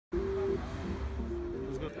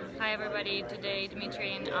Hi everybody, today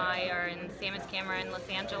Dmitry and I are in Samy's camera in Los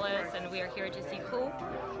Angeles and we are here to see who?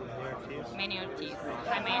 Manny Ortiz.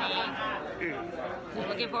 Hi Manny. I'm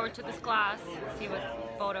looking forward to this class, see what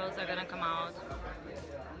photos are gonna come out.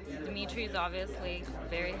 Dmitry is obviously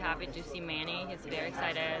very happy to see Manny, he's very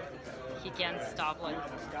excited. He can't stop like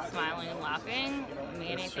smiling and laughing.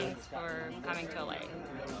 Manny, thanks for coming to LA.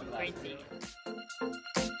 Great seeing you.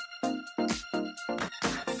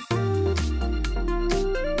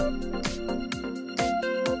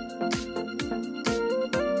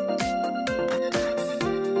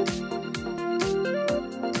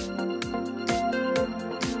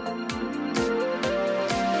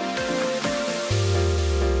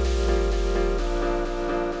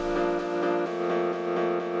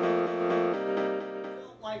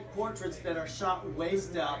 Portraits that are shot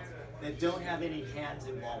waist up that don't have any hands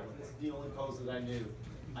involved with. This is the only pose that I knew.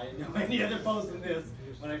 I didn't know any other pose than this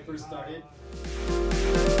when I first started. In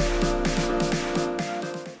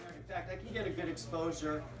fact, I can get a good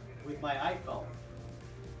exposure with my iPhone,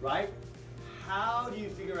 right? How do you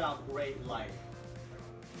figure out great light?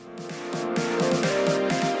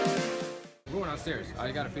 We're going downstairs.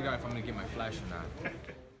 I gotta figure out if I'm gonna get my flash or not.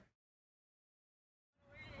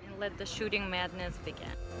 Let the shooting madness begin.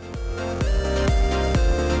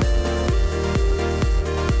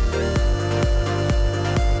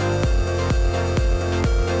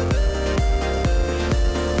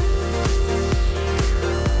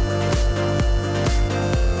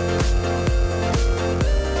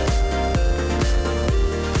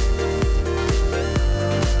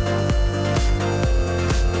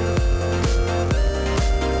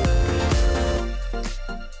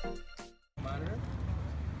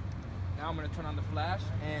 Now I'm going to turn on the flash,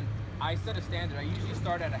 and I set a standard. I usually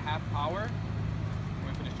start at a half power.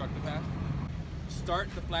 Wait for the instructor pass. Start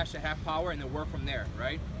the flash at half power and then work from there,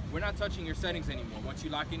 right? We're not touching your settings anymore. Once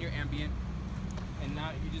you lock in your ambient, and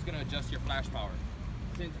now you're just going to adjust your flash power.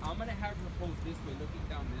 Since I'm going to have her pose this way, looking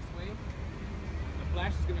down this way, the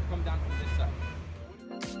flash is going to come down from this side.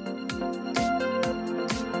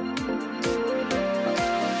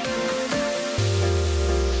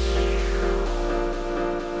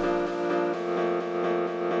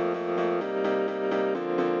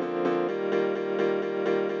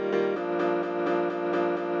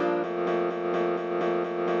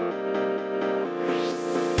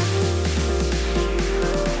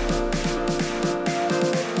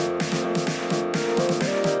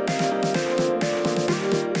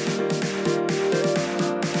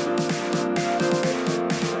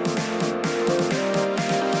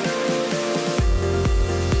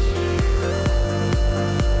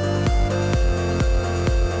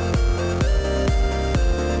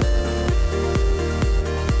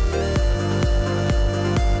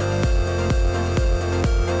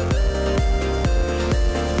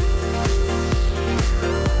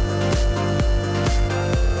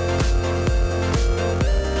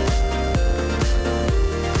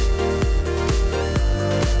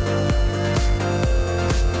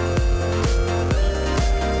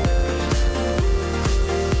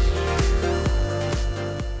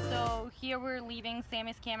 We're leaving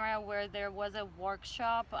Samy's camera where there was a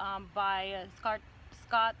workshop by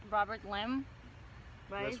Scott Robert Lim,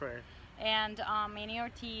 right? That's right. And Manny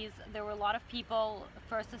Ortiz. There were a lot of people.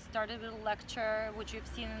 First it started with a lecture, which you've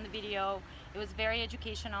seen in the video. It was very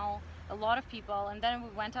educational, a lot of people, and then we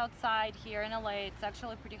went outside here in LA. It's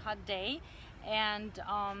actually a pretty hot day, and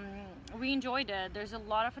we enjoyed it. There's a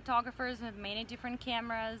lot of photographers with many different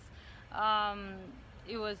cameras.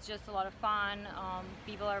 It was just a lot of fun.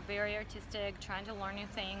 People are very artistic, trying to learn new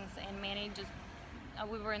things, and Manny just,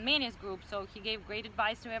 we were in Manny's group, so he gave great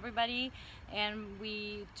advice to everybody, and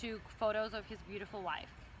we took photos of his beautiful wife.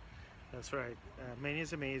 That's right. Manny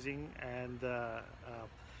is amazing, and I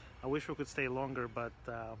wish we could stay longer, but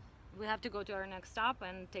we have to go to our next stop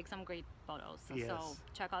and take some great photos. Yes. So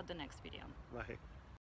check out the next video. Bye.